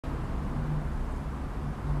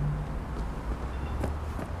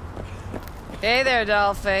Hey there,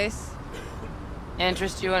 dollface.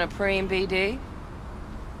 Interest you in a preem BD?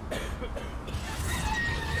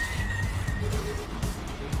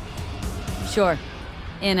 Sure.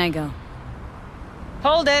 In I go.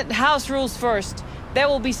 Hold it. House rules first. There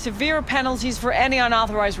will be severe penalties for any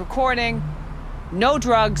unauthorized recording. No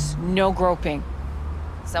drugs, no groping.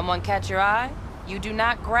 Someone catch your eye? You do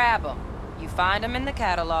not grab them. You find them in the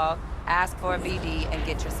catalog, ask for a BD, and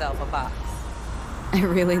get yourself a box. I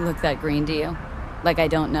really look that green to you? Like I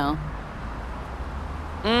don't know?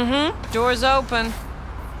 Mm-hmm. Door's open.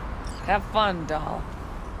 Have fun, doll.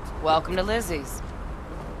 Welcome to Lizzie's.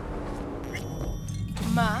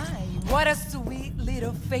 My, what a sweet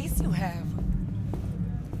little face you have.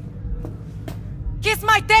 Kiss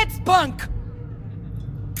my dead spunk!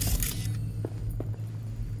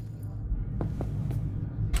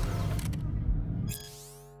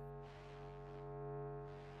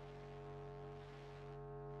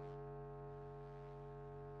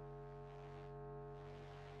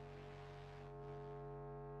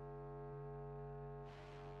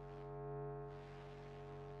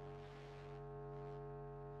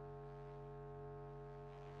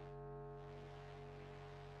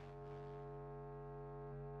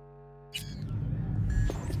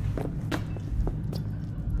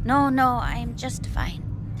 No, I'm just fine.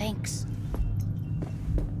 Thanks.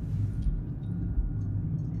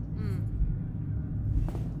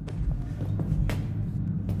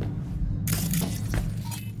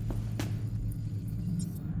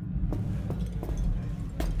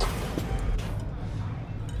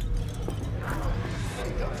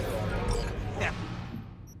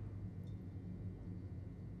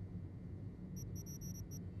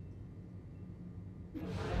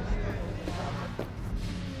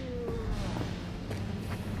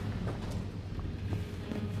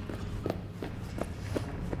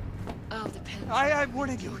 I'm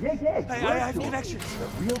warning you. Yeah. I have connections. The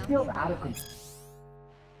real deal out of control.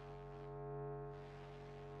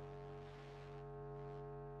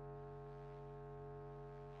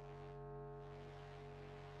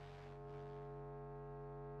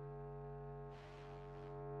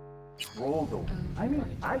 Roll though. I mean,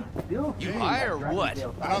 I still. You hire what?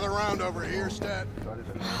 Another round over here, Stat.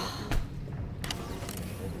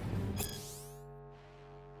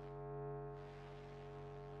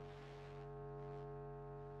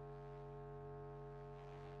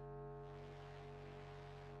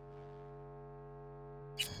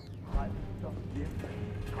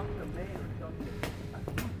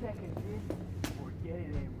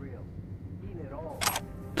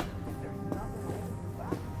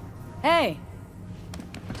 Hey!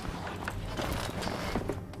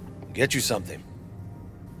 Get you something.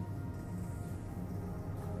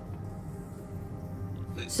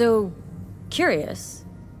 So, curious.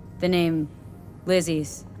 The name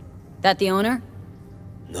Lizzie's. That the owner?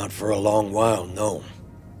 Not for a long while, no.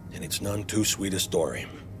 And it's none too sweet a story.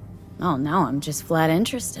 Oh, now I'm just flat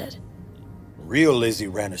interested. Real Lizzie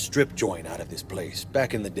ran a strip joint out of this place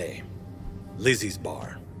back in the day. Lizzie's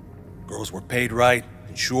Bar. Girls were paid right,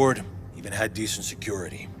 insured, even had decent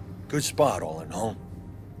security. Good spot, all in all.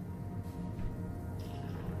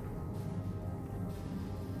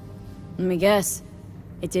 Let me guess.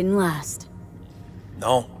 It didn't last.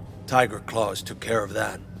 No, Tiger Claws took care of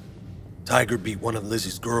that. Tiger beat one of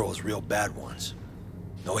Lizzie's girls real bad once.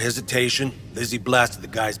 No hesitation, Lizzie blasted the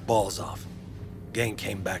guy's balls off. Gang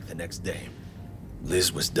came back the next day.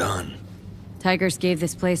 Liz was done. Tigers gave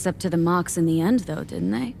this place up to the Mox in the end, though,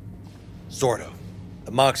 didn't they? Sort of.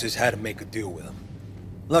 The Moxes had to make a deal with them.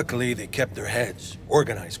 Luckily, they kept their heads,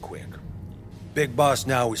 organized quick. Big boss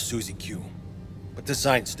now is Susie Q. But the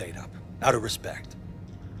sign stayed up, out of respect.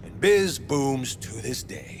 And biz booms to this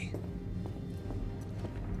day.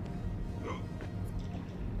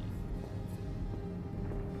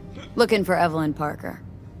 Looking for Evelyn Parker.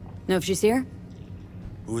 Know if she's here?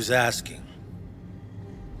 Who's asking?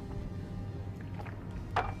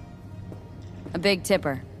 A big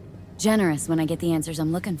tipper. Generous when I get the answers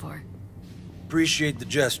I'm looking for. Appreciate the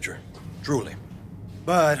gesture, truly.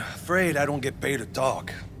 But afraid I don't get paid to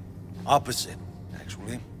talk. Opposite,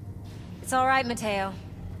 actually. It's all right, Mateo.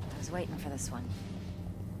 I was waiting for this one.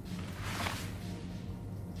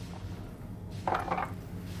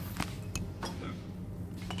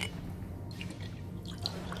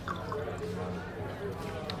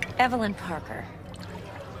 Evelyn Parker.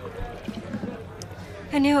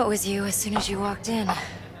 I knew it was you as soon as you walked in.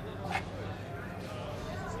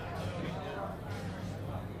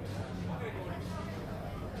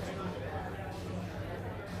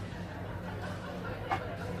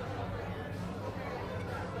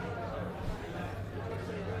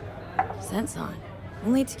 Scent's on.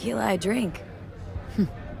 Only tequila I drink.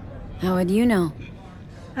 How would you know?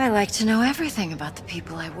 I like to know everything about the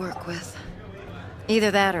people I work with. Either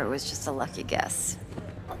that or it was just a lucky guess.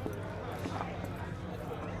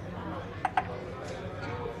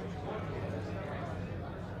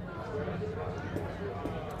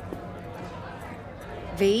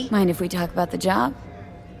 V? Mind if we talk about the job?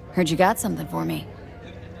 Heard you got something for me.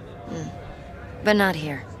 But not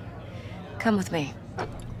here. Come with me.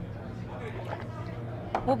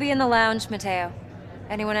 We'll be in the lounge, Mateo.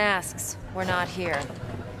 Anyone asks, we're not here.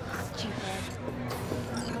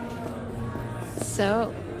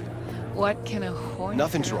 So, what can a horny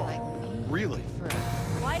Nothing's girl wrong. like me Really? for a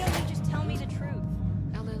Why don't you just tell me the truth?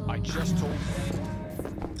 I just told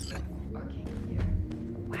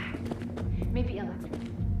maybe a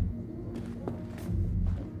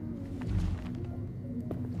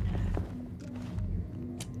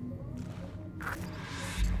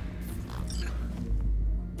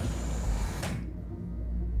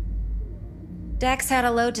Dex had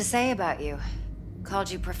a load to say about you. Called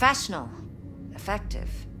you professional, effective,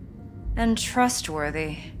 and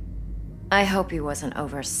trustworthy. I hope he wasn't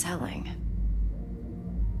overselling.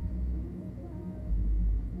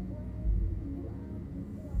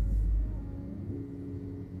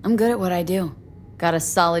 I'm good at what I do. Got a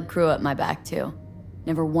solid crew at my back, too.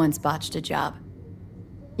 Never once botched a job.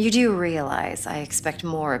 You do realize I expect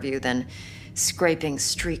more of you than scraping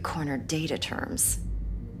street corner data terms.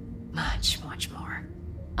 Much, much more.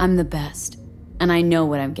 I'm the best, and I know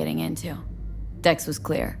what I'm getting into. Dex was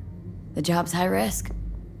clear. The job's high risk.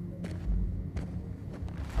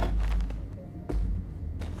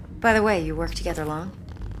 By the way, you work together long?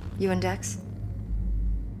 You and Dex?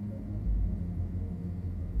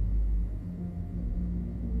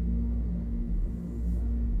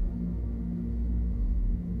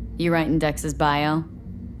 You writing Dex's bio?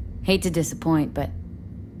 Hate to disappoint, but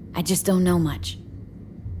I just don't know much.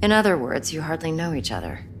 In other words, you hardly know each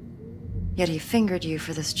other. Yet he fingered you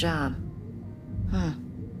for this job.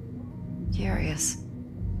 Curious.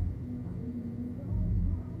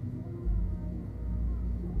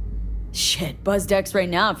 Shit, buzz Dex right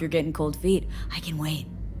now if you're getting cold feet. I can wait.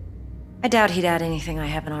 I doubt he'd add anything I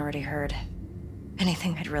haven't already heard.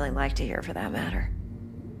 Anything I'd really like to hear, for that matter.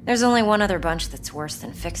 There's only one other bunch that's worse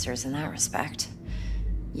than fixers in that respect.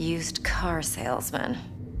 Used car salesmen.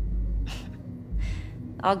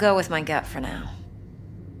 I'll go with my gut for now.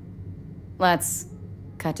 Let's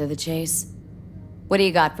cut to the chase. What do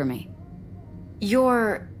you got for me?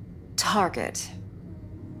 Your target.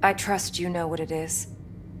 I trust you know what it is.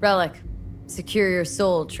 Relic. Secure your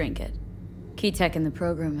soul trinket. Key tech in the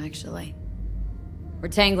program, actually. We're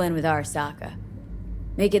tangling with Arasaka.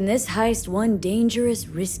 Making this heist one dangerous,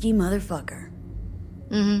 risky motherfucker.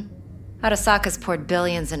 Arasaka's poured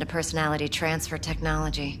billions into personality transfer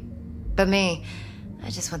technology. But me, I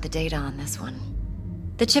just want the data on this one.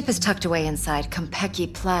 The chip is tucked away inside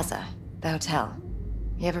Compeki Plaza, the hotel.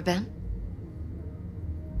 You ever been?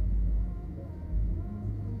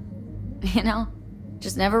 You know,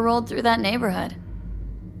 just never rolled through that neighborhood.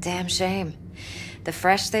 Damn shame. The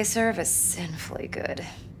fresh they serve is sinfully good.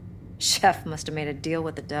 Chef must have made a deal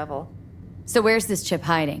with the devil. So where's this chip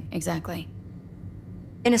hiding, exactly?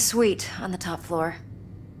 In a suite on the top floor.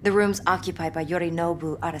 The room's occupied by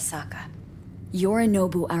Yorinobu Arasaka.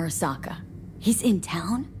 Yorinobu Arasaka. He's in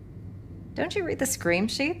town? Don't you read the scream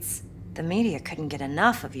sheets? The media couldn't get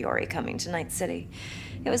enough of Yori coming to Night City.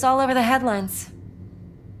 It was all over the headlines.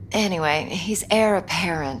 Anyway, he's heir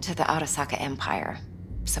apparent to the Arasaka Empire.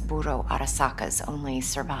 Saburo Arasaka's only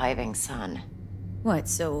surviving son. What,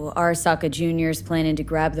 so Arasaka Jr.'s planning to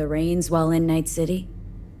grab the reins while in Night City?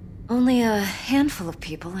 Only a handful of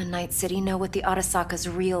people in Night City know what the Arasaka's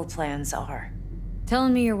real plans are.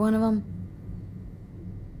 Telling me you're one of them?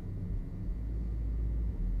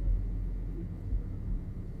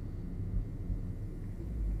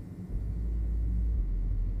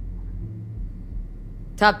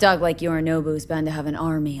 Top dog like Yorinobu's bound to have an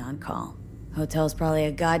army on call. Hotel's probably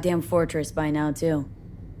a goddamn fortress by now, too.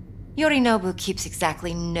 Yorinobu keeps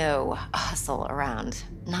exactly no hustle around.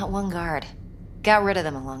 Not one guard. Got rid of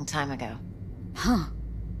them a long time ago. Huh.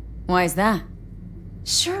 Why is that?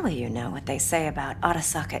 Surely you know what they say about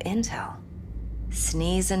Arasaka intel.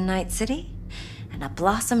 Sneeze in Night City, and a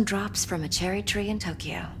blossom drops from a cherry tree in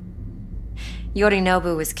Tokyo.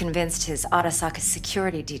 Yorinobu was convinced his Arasaka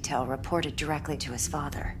security detail reported directly to his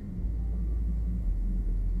father.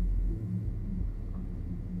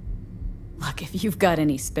 Look, if you've got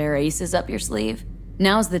any spare aces up your sleeve,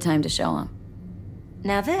 now's the time to show them.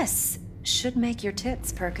 Now this should make your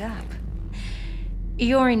tits perk up.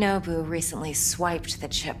 Yorinobu recently swiped the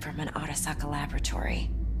chip from an Arasaka laboratory.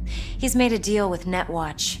 He's made a deal with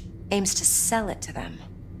Netwatch, aims to sell it to them.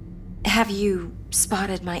 Have you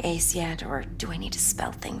spotted my ace yet, or do I need to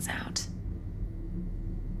spell things out?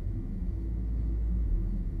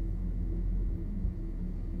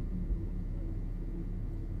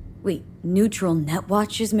 Wait, Neutral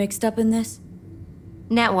Netwatch is mixed up in this?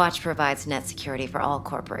 Netwatch provides net security for all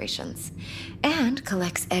corporations, and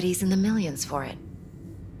collects eddies in the millions for it.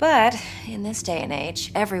 But in this day and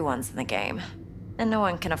age, everyone's in the game, and no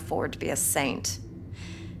one can afford to be a saint.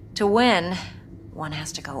 To win, one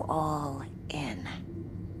has to go all in.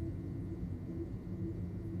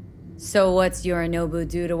 So what's Yorinobu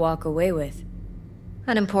due to walk away with?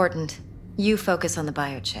 Unimportant. You focus on the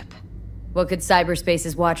biochip. What could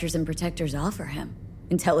cyberspace's watchers and protectors offer him?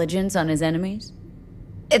 Intelligence on his enemies?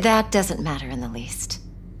 That doesn't matter in the least.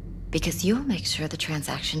 Because you'll make sure the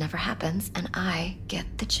transaction never happens, and I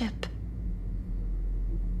get the chip.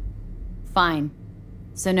 Fine.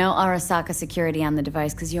 So no Arasaka security on the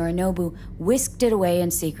device, because Yorinobu whisked it away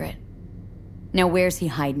in secret. Now where's he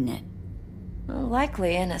hiding it? Well,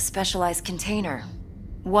 likely in a specialized container.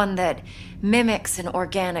 One that mimics an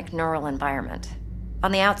organic neural environment.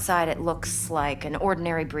 On the outside, it looks like an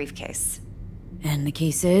ordinary briefcase. And the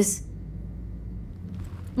case is?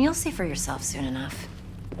 You'll see for yourself soon enough.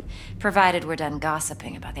 Provided we're done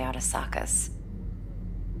gossiping about the Arasakas.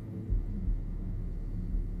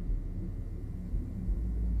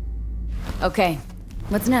 Okay,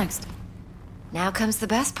 what's next? Now comes the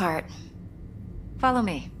best part. Follow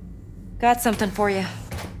me. Got something for you.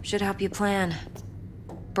 Should help you plan.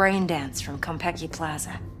 Brain dance from Konpeki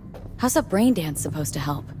Plaza. How's a brain dance supposed to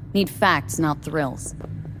help? Need facts, not thrills.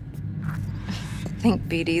 Think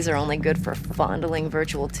BDs are only good for fondling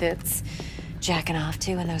virtual tits? Jacking off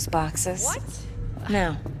to in those boxes? What?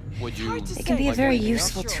 No. Would you? It can be a very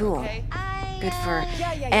useful tool. Okay. Good for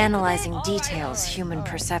analyzing details human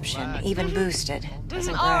perception, even boosted,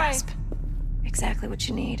 doesn't grasp. Exactly what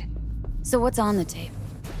you need. So what's on the tape?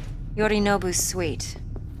 Yorinobu's suite.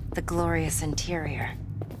 The glorious interior.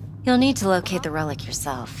 You'll need to locate the relic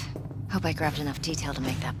yourself. Hope I grabbed enough detail to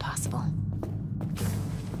make that possible.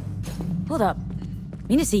 Hold up.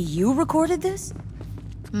 Mean to say you recorded this?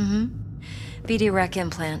 Mm-hmm. BD rec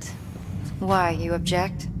implant. Why, you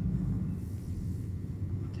object?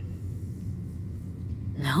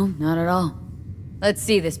 No, not at all. Let's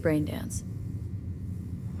see this brain dance.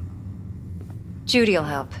 Judy'll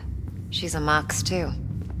help. She's a Mox, too.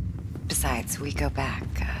 Besides, we go back,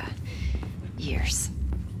 years.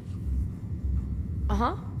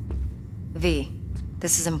 Uh-huh. V,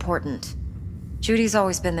 this is important. Judy's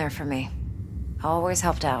always been there for me. Always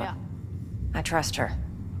helped out. Yeah. I trust her.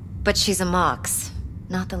 But she's a Mox,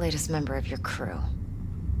 not the latest member of your crew.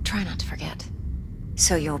 Try not to forget.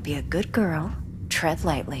 So you'll be a good girl, tread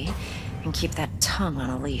lightly, and keep that tongue on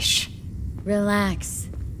a leash. Relax.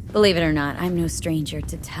 Believe it or not, I'm no stranger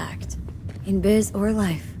to tact. In biz or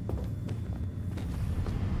life.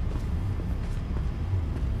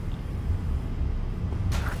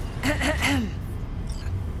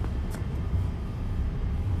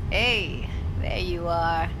 Hey, there you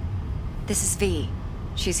are. This is V.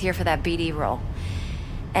 She's here for that BD role.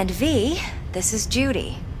 And V, this is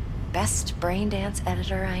Judy. Best brain dance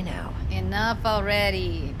editor I know. Enough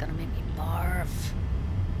already. You're gonna make me barf.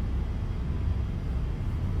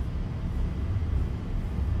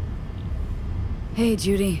 Hey,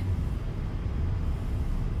 Judy.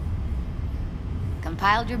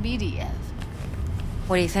 Compiled your BD, Ev.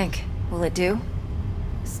 What do you think? Will it do?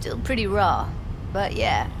 Still pretty raw, but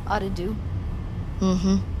yeah, ought to do.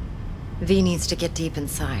 Mm-hmm. V needs to get deep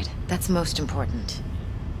inside. That's most important.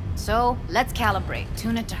 So, let's calibrate.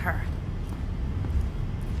 Tune it to her.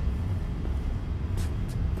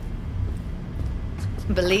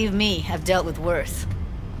 Believe me, I've dealt with worse.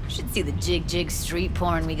 Should see the jig-jig street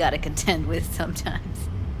porn we gotta contend with sometimes.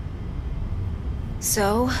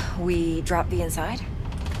 So, we drop V inside?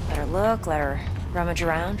 Let her look, let her rummage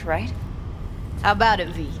around, right? How about it,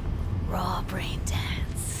 V? Raw brain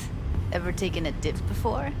dance. Ever taken a dip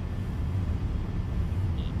before?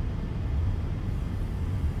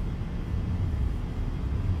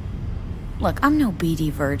 Look, I'm no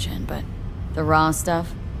BD virgin, but the raw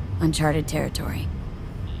stuff, uncharted territory.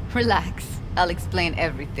 Relax. I'll explain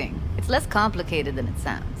everything. It's less complicated than it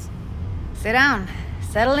sounds. Sit down,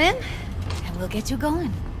 settle in, and we'll get you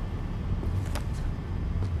going.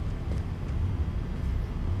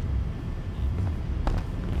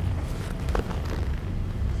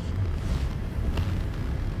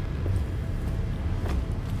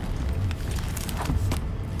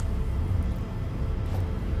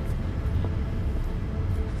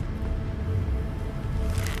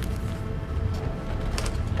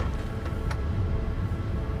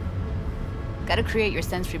 Gotta create your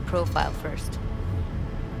sensory profile first.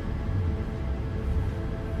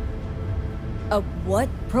 A what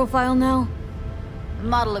profile now? A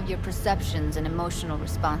model of your perceptions and emotional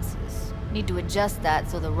responses. Need to adjust that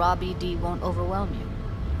so the raw BD won't overwhelm you.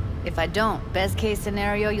 If I don't, best case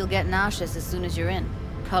scenario, you'll get nauseous as soon as you're in.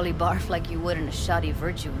 Probably barf like you would in a shoddy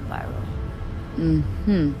virtue enviro.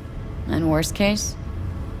 Mm-hmm. And worst case?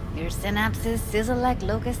 Your synapses sizzle like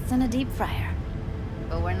locusts in a deep fryer.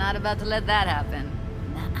 But we're not about to let that happen.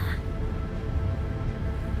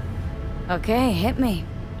 Nuh-uh. Okay, hit me.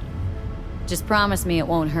 Just promise me it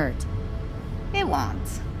won't hurt. It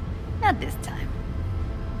won't. Not this time.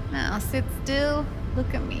 Now sit still,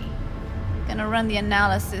 look at me. Gonna run the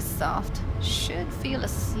analysis soft. Should feel a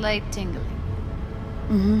slight tingling.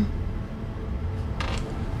 Mm-hmm.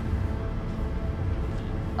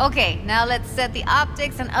 Okay, now let's set the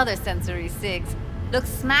optics and other sensory sigs. Look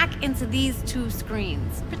smack into these two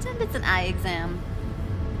screens. Pretend it's an eye exam.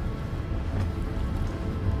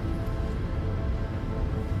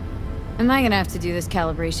 Am I gonna have to do this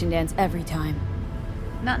calibration dance every time?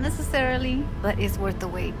 Not necessarily, but it's worth the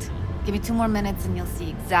wait. Give me 2 more minutes and you'll see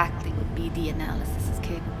exactly what BD analysis is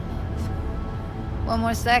capable of. 1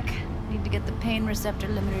 more sec. Need to get the pain receptor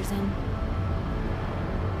limiters in.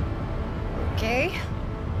 Okay.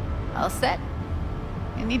 All set.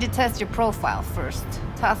 You need to test your profile first.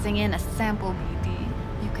 Tossing in a sample BD.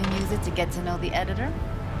 You can use it to get to know the editor.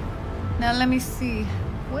 Now let me see.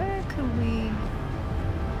 Where could we...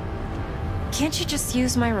 Can't you just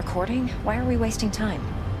use my recording? Why are we wasting time?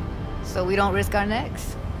 So we don't risk our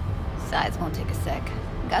necks. Besides, won't take a sec.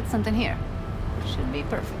 Got something here. Should be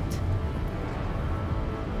perfect.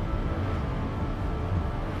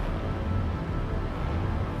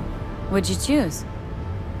 What'd you choose?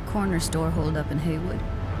 Corner store holdup in Heywood.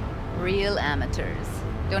 Real amateurs.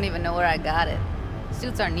 Don't even know where I got it.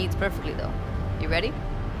 Suits our needs perfectly, though. You ready?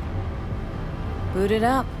 Boot it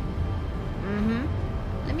up. Mm-hmm.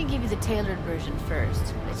 Let me give you the tailored version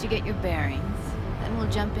first. Let you get your bearings. Then we'll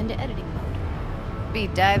jump into editing mode. Be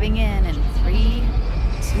diving in 3,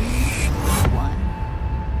 2, 1.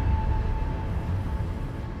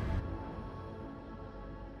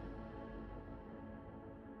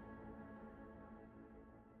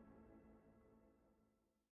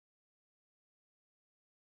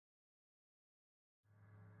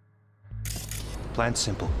 Plan's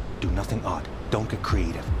simple. Do nothing odd. Don't get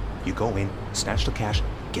creative. You go in, snatch the cash,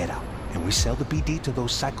 get out. And we sell the BD to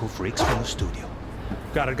those psycho freaks from the studio.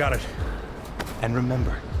 Got it. And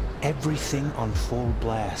remember, everything on full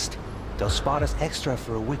blast. They'll spot us extra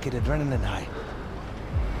for a wicked adrenaline high.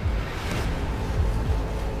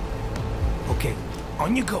 Okay,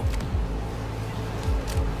 on you go.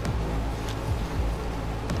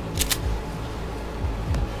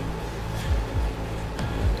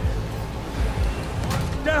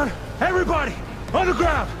 Down! Everybody! On the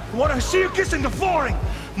ground! I want to see you kissing the flooring!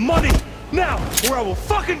 Money! Now! Or I will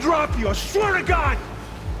fucking drop you! I swear to God!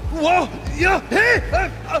 Whoa! Yeah!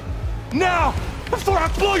 Hey! Now! Before I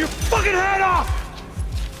blow your fucking head off!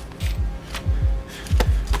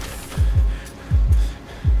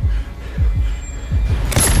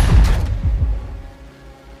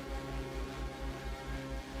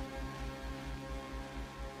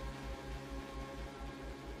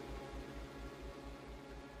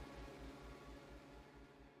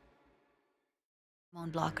 On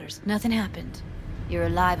blockers. Nothing happened. You're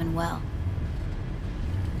alive and well.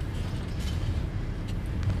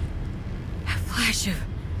 A flash of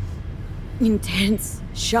intense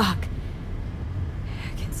shock.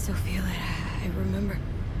 I can still feel it. I remember.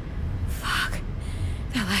 Fuck.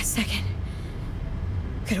 That last second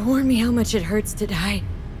could have warned me how much it hurts to die.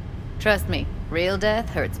 Trust me, real death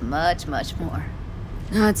hurts much, much more.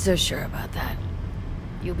 Not so sure about that.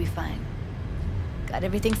 You'll be fine. Got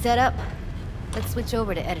everything set up? Let's switch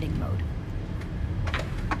over to editing mode.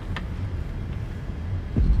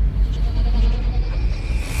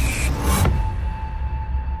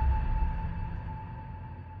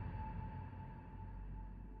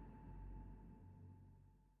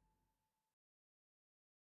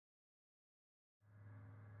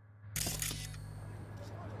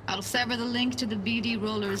 I'll sever the link to the BD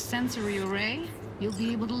Roller's sensory array. You'll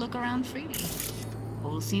be able to look around freely.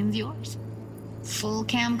 Whole scene's yours. Full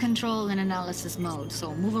cam control in analysis mode,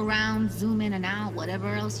 so move around, zoom in and out,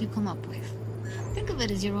 whatever else you come up with. Think of it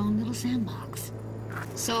as your own little sandbox.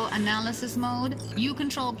 So, analysis mode, you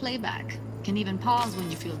control playback. Can even pause when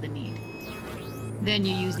you feel the need. Then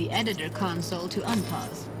you use the editor console to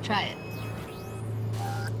unpause. Try it.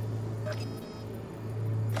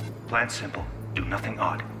 Plan's simple. Do nothing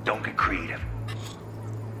odd. Don't get creative.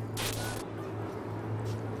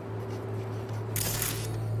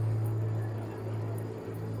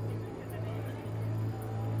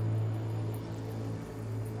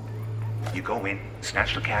 You go in,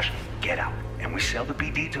 snatch the cash, get out. And we sell the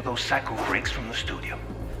BD to those psycho freaks from the studio.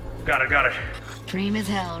 Got it. Dream as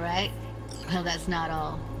hell, right? Well, that's not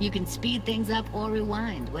all. You can speed things up or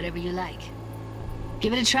rewind, whatever you like.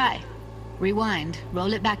 Give it a try. Rewind,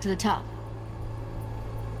 roll it back to the top.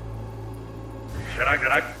 Should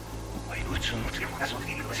I?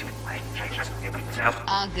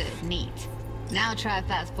 All good, neat. Now try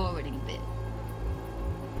fast forwarding a bit.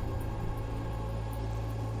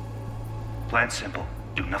 Plan simple.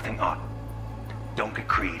 Do nothing odd. Don't get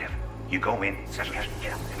creative. You go in, snatch the cash,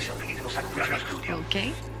 get out. And we sell the BD to those psycho freaks from the studio.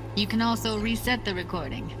 Okay. You can also reset the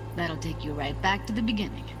recording. That'll take you right back to the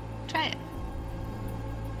beginning. Try it.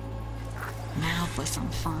 Now for some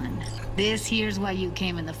fun. This here's why you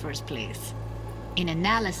came in the first place. In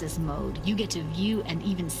analysis mode, you get to view and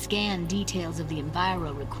even scan details of the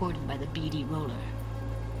enviro recorded by the BD roller.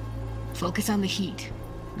 Focus on the heat,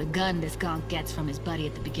 the gun this gonk gets from his buddy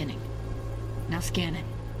at the beginning. Now scan it.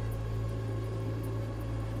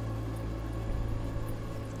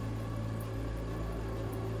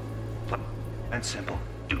 And simple.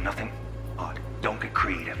 Do nothing odd. Don't get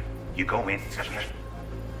creative. You go in,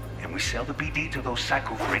 and we sell the BD to those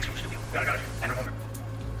psycho freaks from the studio. Got it. And remember,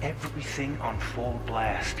 everything on full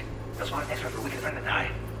blast. There's one extra for a wicked friend to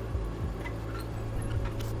die.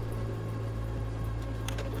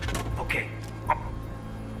 Okay.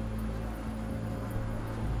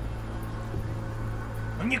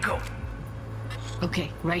 When you go. Okay,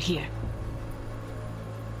 right here.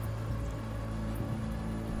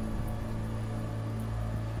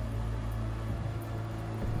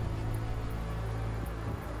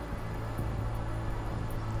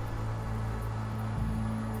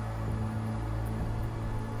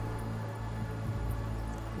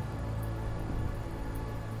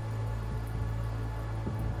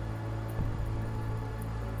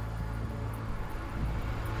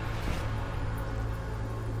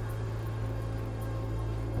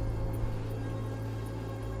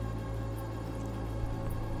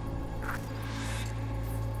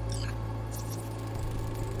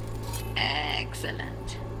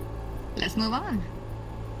 Excellent. Let's move on.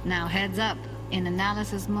 Now heads up. In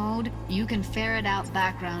analysis mode, you can ferret out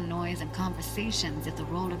background noise and conversations if the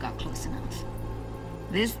roller got close enough.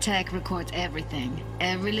 This tech records everything,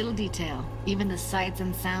 every little detail, even the sights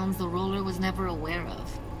and sounds the roller was never aware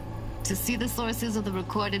of. To see the sources of the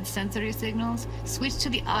recorded sensory signals, switch to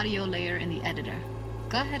the audio layer in the editor.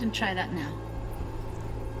 Go ahead and try that now.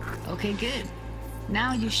 Okay, good.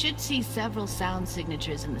 Now you should see several sound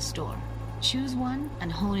signatures in the store. Choose one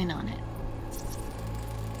and hone in on it.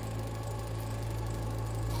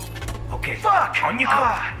 Okay. Fuck! On you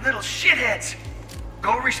go! Little shitheads!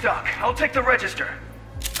 Go restock. I'll take the register.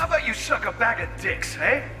 How about you suck a bag of dicks,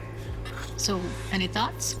 eh? So, any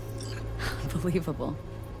thoughts? Unbelievable.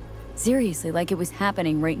 Seriously, like it was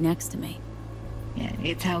happening right next to me. Yeah,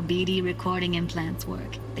 it's how BD recording implants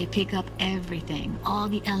work. They pick up everything, all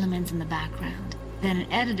the elements in the background. Then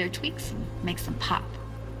an editor tweaks them, makes them pop.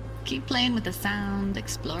 Keep playing with the sound,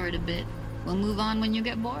 explore it a bit. We'll move on when you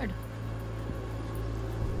get bored.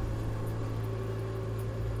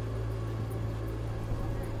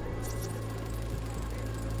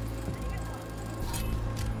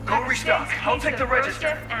 Go restock. I'll take the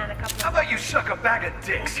register. How about you suck a bag of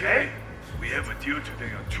dicks, eh? We have a deal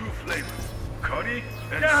today on two flavors. Cuddy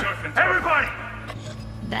and surf and turf. Everybody!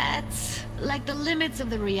 That's like the limits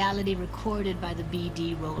of the reality recorded by the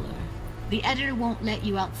BD roller. The editor won't let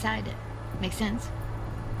you outside it. Make sense?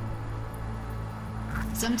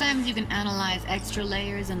 Sometimes you can analyze extra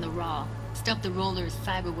layers in the raw, stuff the roller's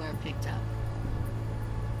cyberware picked up.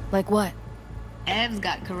 Like what? Ev's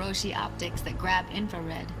got Kiroshi optics that grab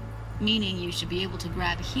infrared, meaning you should be able to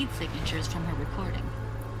grab heat signatures from her recording.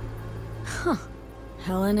 Huh.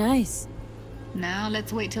 Hella nice. Now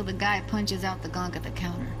let's wait till the guy punches out the gonk at the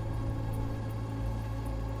counter.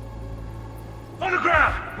 On the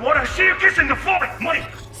ground! Wanna see you kissing the floor? Money!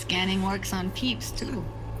 Scanning works on peeps, too.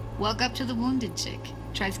 Walk up to the wounded chick.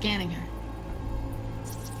 Try scanning her.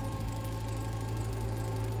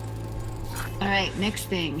 Alright, next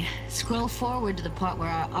thing. Scroll forward to the part where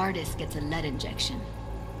our artist gets a lead injection.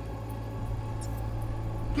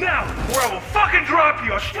 Now, or I will fucking drop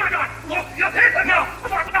you! I swear to God! Look, you hit him now!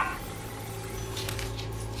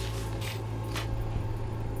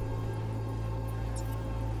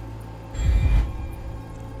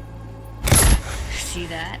 See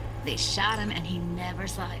that? They shot him and he never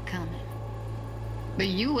saw it coming. But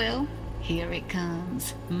you will. Here it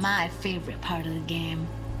comes. My favorite part of the game.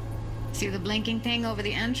 See the blinking thing over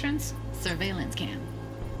the entrance? Surveillance cam.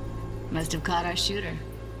 Must have caught our shooter.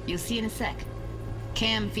 You'll see in a sec.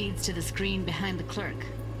 Cam feeds to the screen behind the clerk.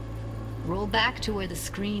 Roll back to where the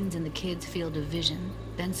screen's in the kid's field of vision,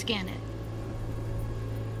 then scan it.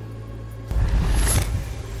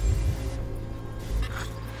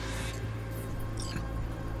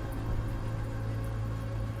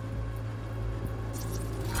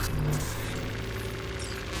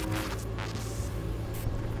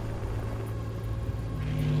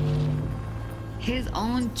 His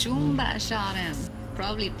own Chumba shot him.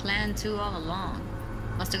 Probably planned to all along.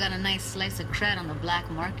 Must have got a nice slice of cred on the black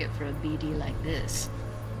market for a BD like this.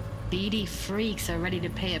 BD freaks are ready to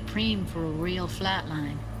pay a preem for a real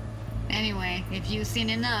flatline. Anyway, if you've seen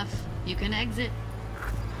enough, you can exit.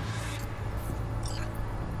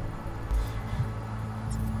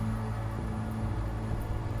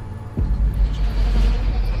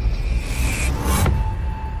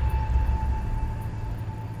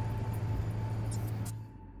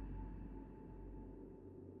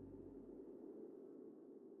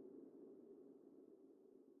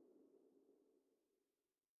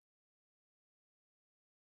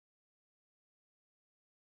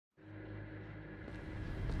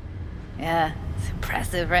 Yeah, it's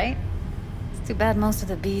impressive, right? It's too bad most of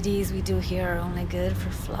the BDs we do here are only good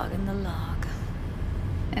for flogging the log.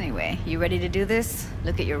 Anyway, you ready to do this?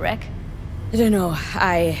 Look at your wreck? I don't know,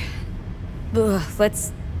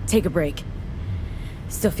 let's take a break.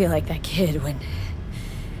 Still feel like that kid when...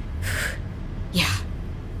 Yeah,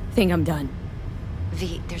 think I'm done.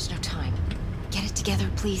 V, there's no time. Get it together,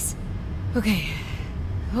 please. Okay.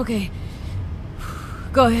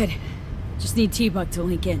 Go ahead. Just need T-Bug to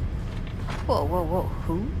link in. Whoa,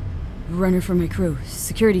 who? Runner for my crew,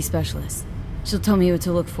 security specialist. She'll tell me what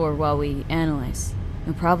to look for while we analyze.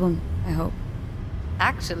 No problem, I hope.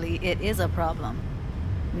 Actually, it is a problem.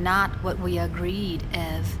 Not what we agreed,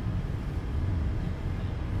 Ev.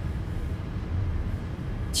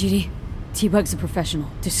 Judy, T-Bug's a professional,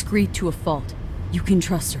 discreet to a fault. You can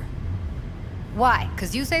trust her. Why?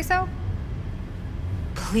 'Cause you say so?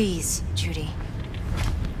 Please, Judy.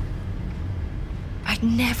 I'd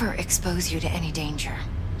never expose you to any danger.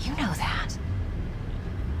 You know that.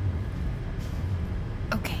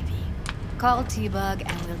 Okay, V. Call T-Bug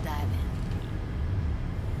and we'll dive in.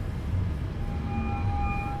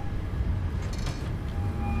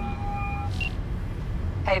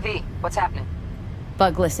 Hey, V, what's happening?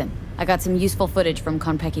 Bug, listen. I got some useful footage from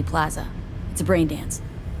Konpeki Plaza. It's a brain dance.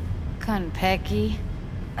 Konpeki?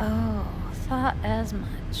 Oh, thought as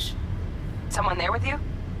much. Someone there with you?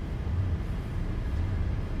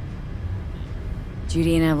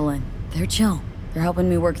 Judy and Evelyn. They're chill. They're helping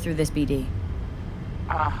me work through this BD.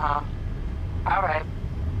 Uh-huh. All right.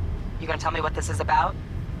 You gonna tell me what this is about?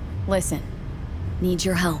 Listen. Need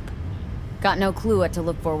your help. Got no clue what to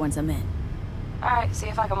look for once I'm in. All right, see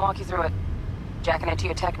if I can walk you through it. Jacking into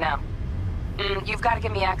your tech now. You've got to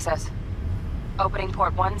give me access. Opening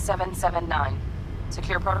port 1779.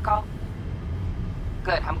 Secure protocol?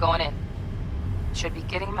 Good, I'm going in. Should be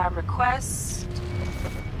getting my request...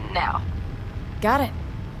 now. Got it.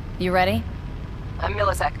 You ready? A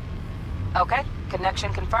millisec. Okay,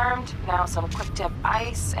 connection confirmed. Now some quick tip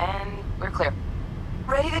ice, and we're clear.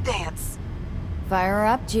 Ready to dance. Fire her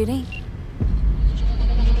up, Judy.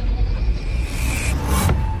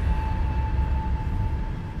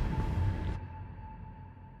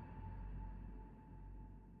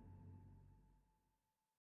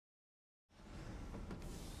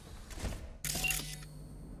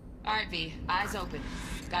 All right, V. Eyes open.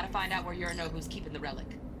 Gotta find out where Yorinobu's keeping the relic.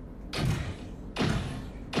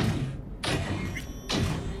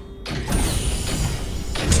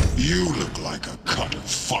 You look like a cut of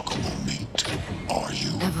fuckable meat. Are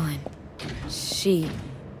you? Evelyn.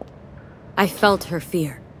 I felt her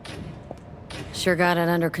fear. Sure got it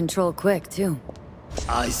under control quick, too.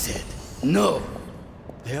 I said, no.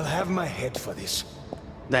 They'll have my head for this.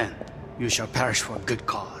 Then, you shall perish for a good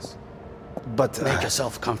cause. But, Make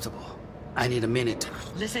yourself comfortable. I need a minute.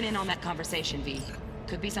 Listen in on that conversation, V.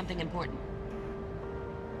 Could be something important.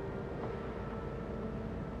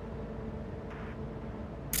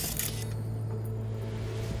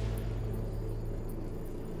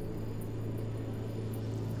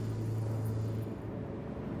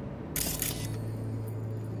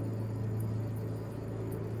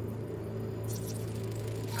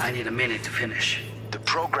 I need a minute to finish. The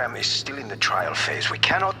program is still in the trial phase. We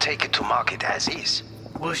cannot take it to market as is.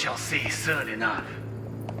 We shall see soon enough.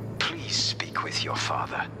 Please speak with your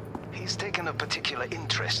father. He's taken a particular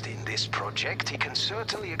interest in this project. He can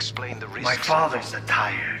certainly explain the risks. My father's a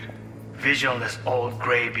tired, visionless old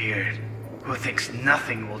graybeard who thinks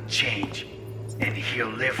nothing will change, and he'll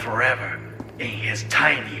live forever in his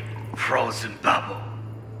tiny, frozen bubble.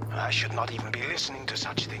 I should not even be listening to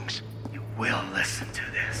such things. You will listen to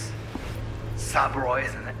this. Saburo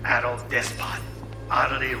is an adult despot,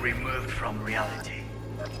 utterly removed from reality.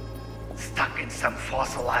 Stuck in some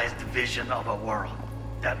fossilized vision of a world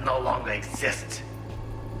that no longer exists.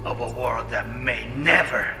 Of a world that may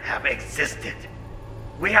never have existed.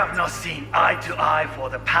 We have not seen eye to eye for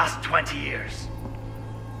the past 20 years.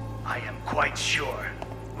 I am quite sure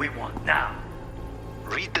we want now.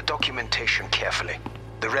 Read the documentation carefully.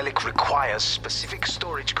 The relic requires specific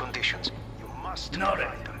storage conditions. You must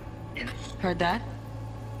provide them. Heard that?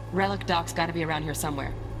 Relic doc's gotta be around here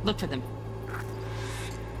somewhere. Look for them.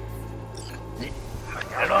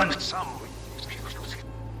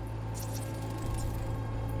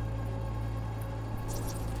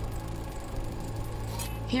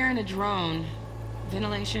 Hearing a drone.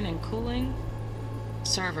 Ventilation and cooling?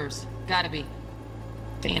 Servers. Gotta be.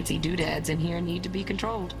 Fancy doodads in here need to be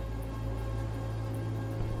controlled.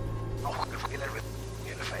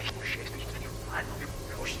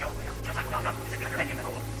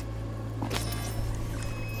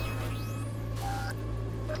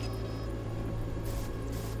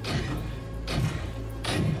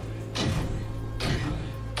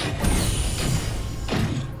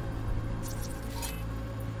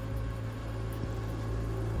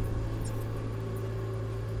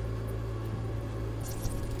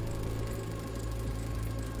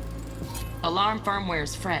 Alarm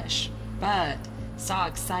firmware's fresh, but saw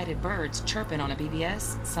excited birds chirping on a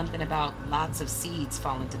BBS. Something about lots of seeds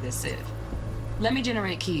falling to this sieve. Let me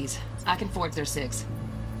generate keys. I can forge their SIGs.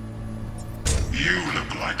 You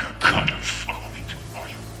look like a cut of fuckmeat, are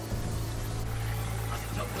you?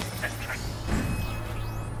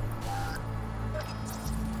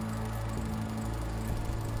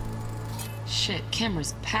 Shit,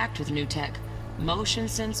 camera's packed with new tech. Motion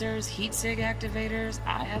sensors, heat sig activators,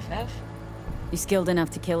 IFF. You skilled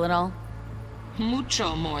enough to kill it all?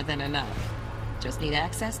 Mucho more than enough. Just need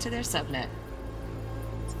access to their subnet.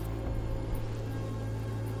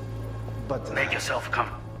 But make yourself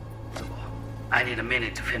comfortable. I need a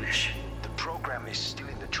minute to finish. The program is still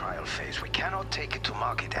in the trial phase. We cannot take it to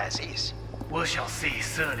market as is. We shall see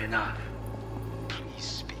soon enough. Please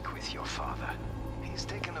speak with your father. He's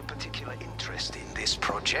taken a particular interest in this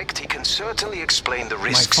project. He can certainly explain the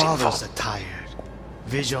risks involved. My father's a tired,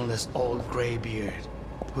 visionless old graybeard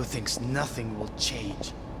who thinks nothing will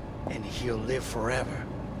change and he'll live forever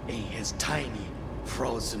in his tiny,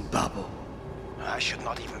 frozen bubble. I should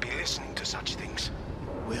not even be listening to such things.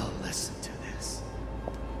 We'll listen to this.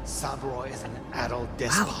 Saburo is an adult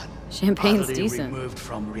despot. Wow. Champagne's decent. Removed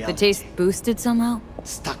from the taste boosted somehow?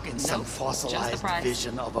 Stuck in some fossilized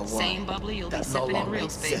vision of a world Same bubbly you'll be sipping in real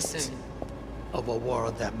space soon. Of a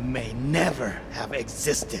world that may never have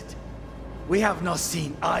existed. We have not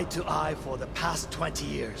seen eye to eye for the past 20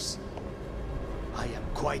 years. I am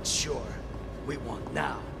quite sure we want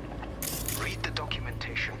now. Read the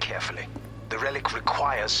documentation carefully. The relic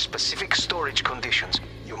requires specific storage conditions.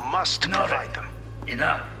 You must provide them.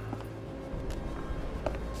 Enough.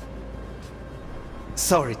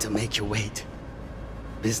 Sorry to make you wait.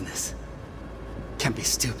 Business can be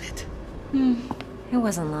stupid. It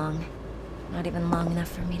wasn't long. Not even long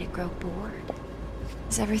enough for me to grow bored.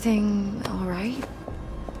 Is everything all right?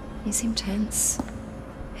 You seem tense.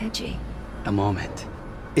 Edgy. A moment.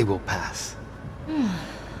 It will pass.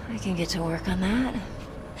 I can get to work on that.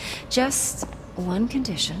 Just one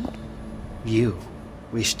condition. You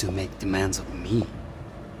wish to make demands of me.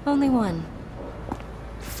 Only one.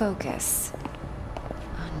 Focus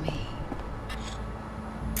on me.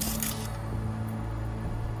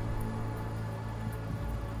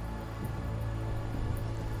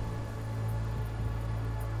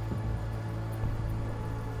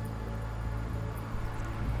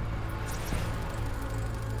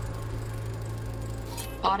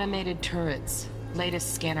 Automated turrets.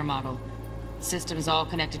 Latest scanner model. System's all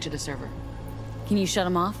connected to the server. Can you shut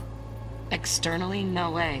them off? Externally,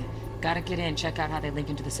 no way. Gotta get in, check out how they link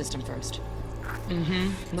into the system first.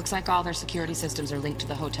 Looks like all their security systems are linked to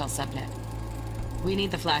the hotel subnet. We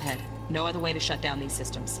need the flathead. No other way to shut down these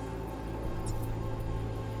systems.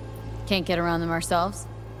 Can't get around them ourselves?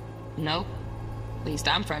 Nope. At least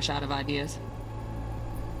I'm fresh out of ideas.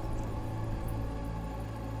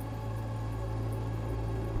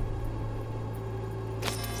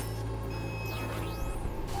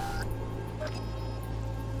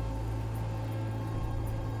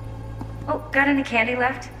 Oh, got any candy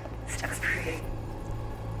left? Stuff's pretty.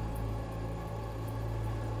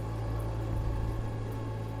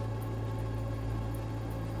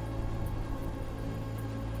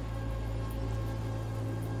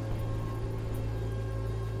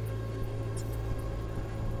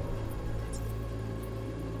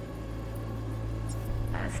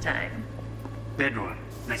 Last time. Bedroom.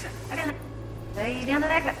 Nice.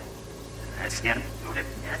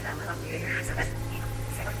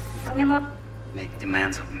 Make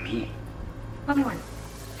demands of me.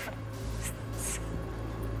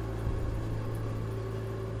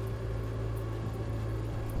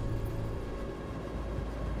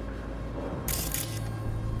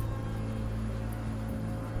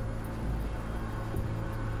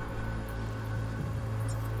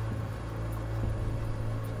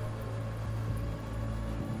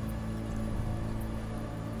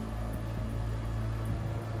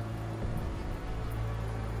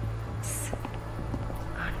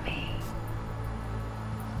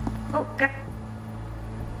 Oh, God.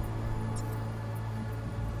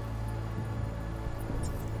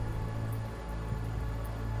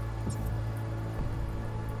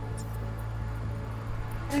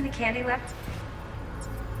 Any candy left?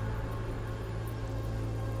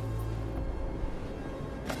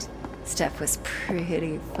 Stuff was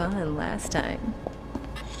pretty fun last time.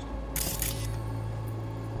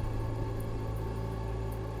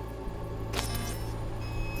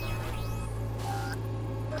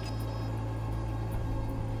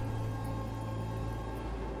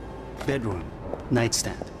 Bedroom.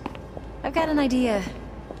 Nightstand. I've got an idea.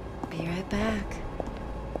 Be right back.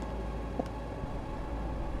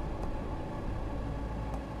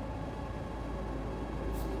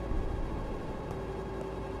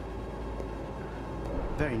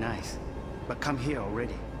 Very nice. But come here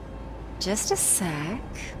already. Just a sec.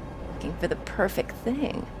 Looking for the perfect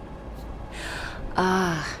thing.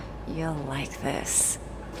 Ah, you'll like this.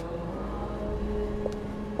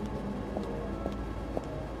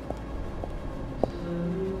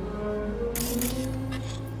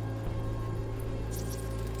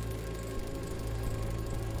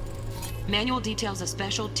 Manual details a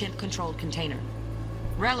special temp-controlled container.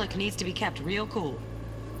 Relic needs to be kept real cool.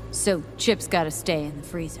 So, Chip's gotta stay in the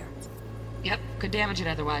freezer. Yep, could damage it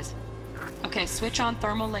otherwise. Okay, switch on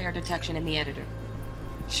thermal layer detection in the editor.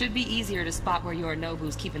 Should be easier to spot where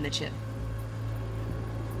Yorinobu's keeping the chip.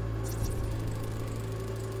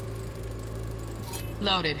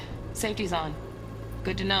 Loaded. Safety's on.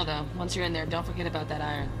 Good to know, though. Once you're in there, don't forget about that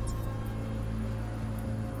iron.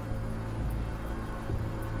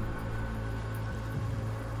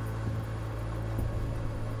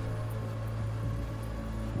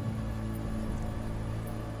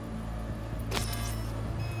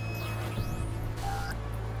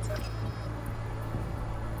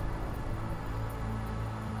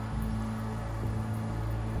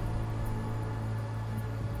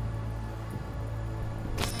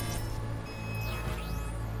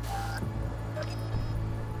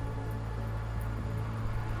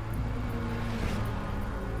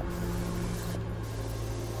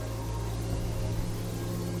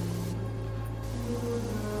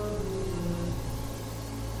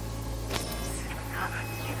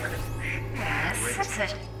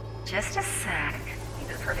 Just a sec. Need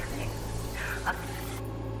the perfect thing.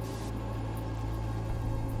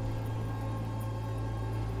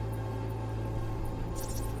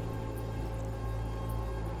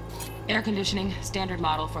 Air conditioning, standard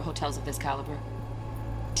model for hotels of this caliber.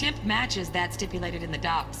 Temp matches that stipulated in the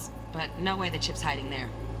docs, but no way the chip's hiding there.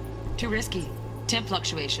 Too risky. Temp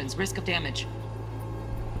fluctuations, risk of damage.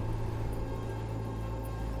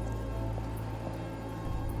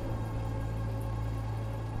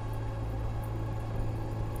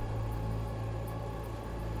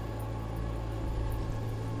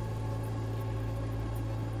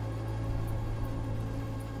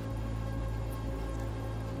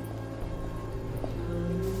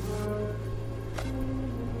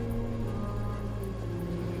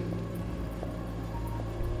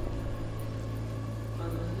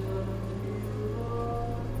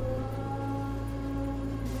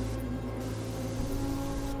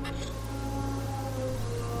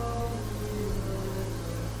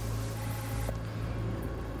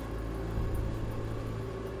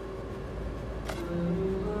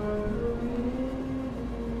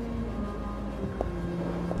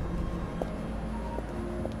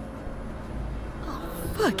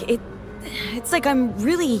 Fuck, it's like I'm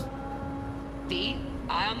really... V,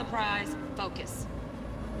 eye on the prize, focus.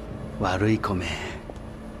 Warui kome.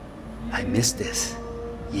 I miss this.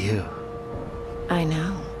 You. I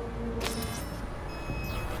know.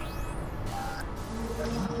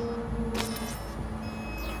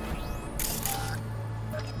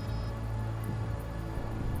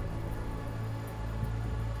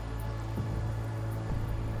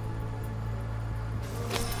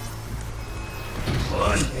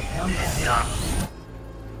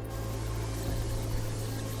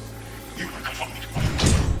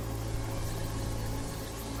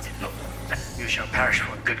 You shall perish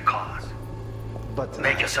for a good cause. But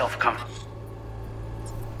make yourself comfortable.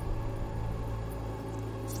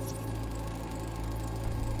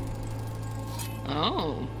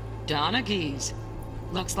 Oh, Donaghy's.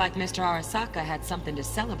 Looks like Mr. Arasaka had something to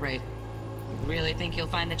celebrate. Really think you'll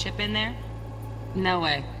find the chip in there? No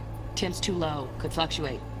way. Temp's too low. Could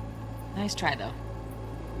fluctuate. Nice try, though.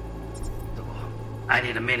 I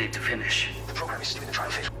need a minute to finish. The program is still in the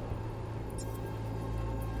trial phase.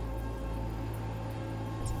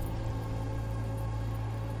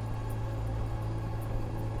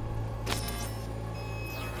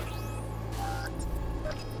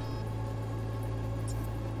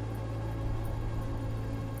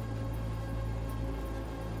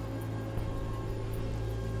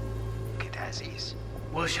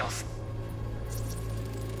 We shall.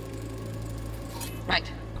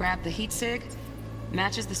 Right. Grab the heat sig.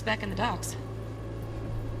 Matches the spec in the docks.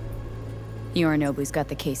 Yorinobu's got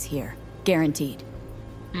the case here. Guaranteed.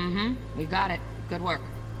 Mm-hmm. We got it. Good work.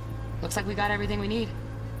 Looks like we got everything we need.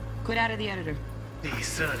 Quit out of the editor. Be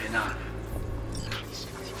soon enough.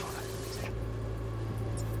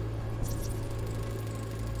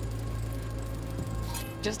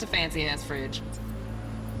 Just a fancy-ass fridge.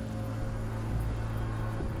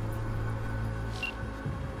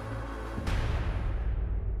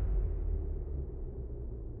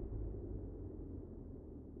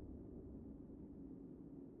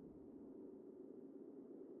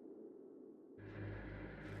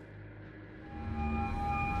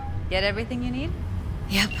 Get everything you need?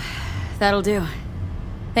 Yep, that'll do.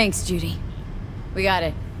 Thanks, Judy. We got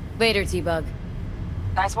it. Later, T-Bug.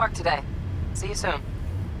 Nice work today. See you soon.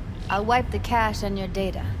 I'll wipe the cache on your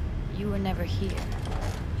data. You were never here.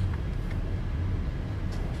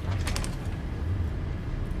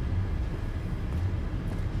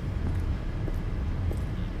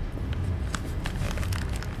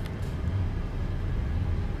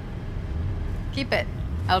 Keep it.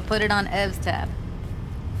 I'll put it on Ev's tab.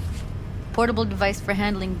 Portable device for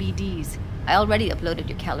handling BDs. I already uploaded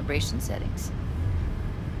your calibration settings.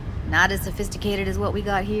 Not as sophisticated as what we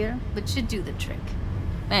got here, but should do the trick.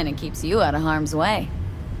 And it keeps you out of harm's way.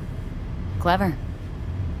 Clever.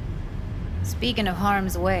 Speaking of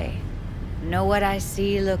harm's way, know what I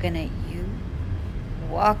see looking at you?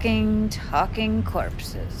 Walking, talking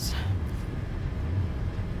corpses.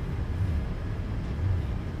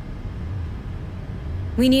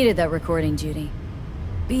 We needed that recording, Judy.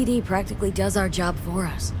 BD practically does our job for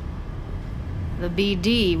us. The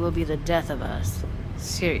BD will be the death of us.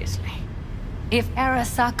 Seriously. If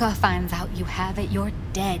Arasaka finds out you have it, you're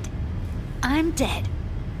dead. I'm dead.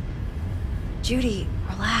 Judy,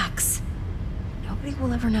 relax. Nobody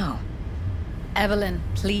will ever know. Evelyn,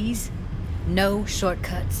 please. No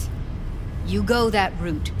shortcuts. You go that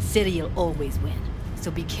route, City'll always win.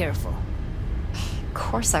 So be careful. Of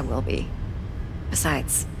course I will be.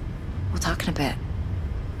 Besides, we'll talk in a bit.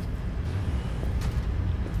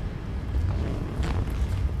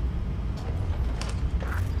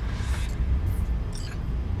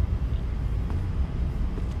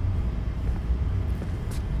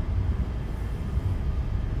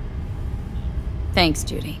 Thanks,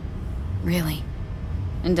 Judy. Really.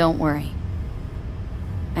 And don't worry.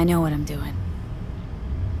 I know what I'm doing.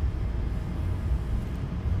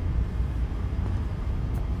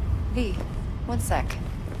 V, one sec.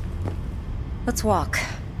 Let's walk.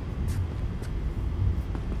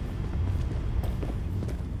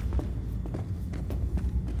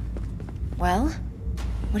 Well,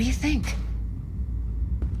 what do you think?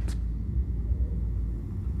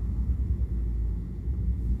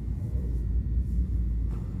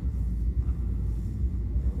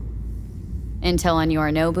 Intel on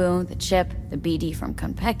Yorinobu, the chip, the BD from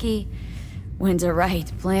Konpeki. Winds are right.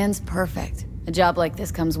 Plan's perfect. A job like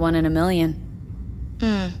this comes 1 in a million.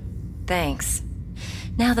 Thanks.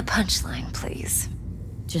 Now the punchline, please.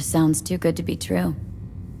 Just sounds too good to be true.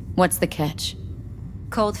 What's the catch?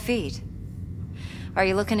 Cold feet. Are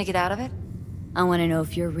you looking to get out of it? I want to know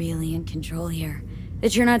if you're really in control here.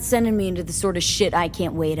 That you're not sending me into the sort of shit I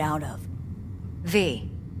can't wade out of. V,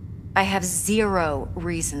 I have 0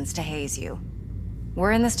 reasons to haze you.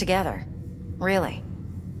 We're in this together. Really.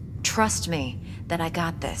 Trust me that I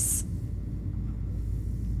got this.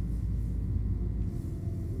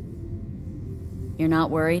 You're not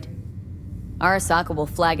worried? Arasaka will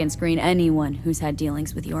flag and screen anyone who's had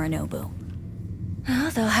dealings with Yorinobu. Oh,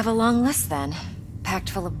 they'll have a long list then.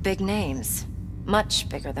 Packed full of big names. Much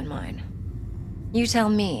bigger than mine. You tell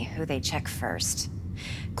me who they check first.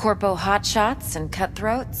 Corpo hotshots and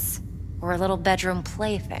cutthroats? Or a little bedroom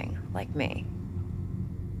plaything like me?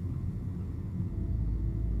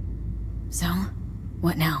 So,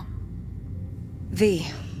 what now? V,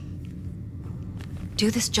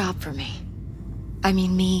 do this job for me. I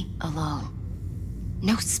mean me alone.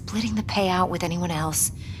 No splitting the payout with anyone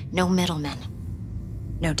else. No middlemen.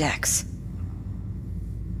 No Dex.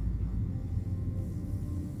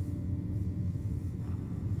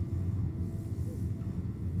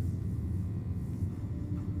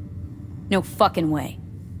 No fucking way.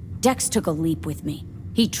 Dex took a leap with me.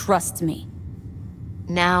 He trusts me.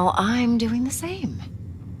 Now I'm doing the same.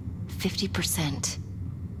 50%.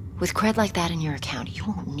 With cred like that in your account, you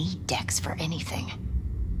won't need Dex for anything.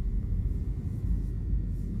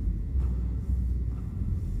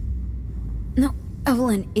 No,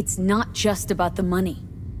 Evelyn, it's not just about the money.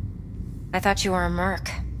 I thought you were a merc.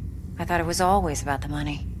 I thought it was always about the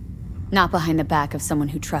money. Not behind the back of someone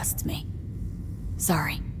who trusts me.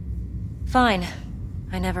 Sorry. Fine.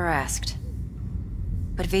 I never asked.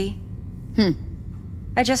 But V?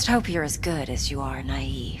 I just hope you're as good as you are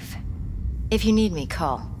naive. If you need me,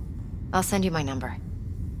 call. I'll send you my number.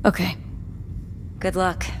 Okay. Good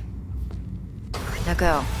luck. Now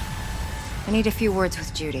go. I need a few words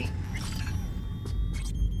with Judy.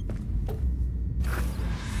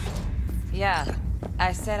 Yeah,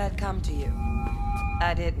 I said I'd come to you.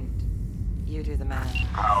 I didn't. You do the math.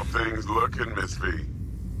 How things looking, Miss V?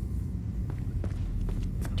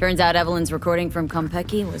 Turns out Evelyn's recording from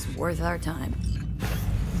Konpeki was worth our time.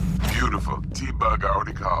 Beautiful. T-Bug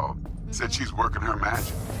already called. Said she's working her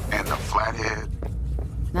magic. And the flathead.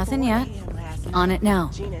 Nothing yet. On it now.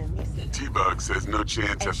 T-Bug says no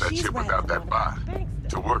chance at that chip without that bot.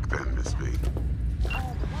 To work then, Miss V.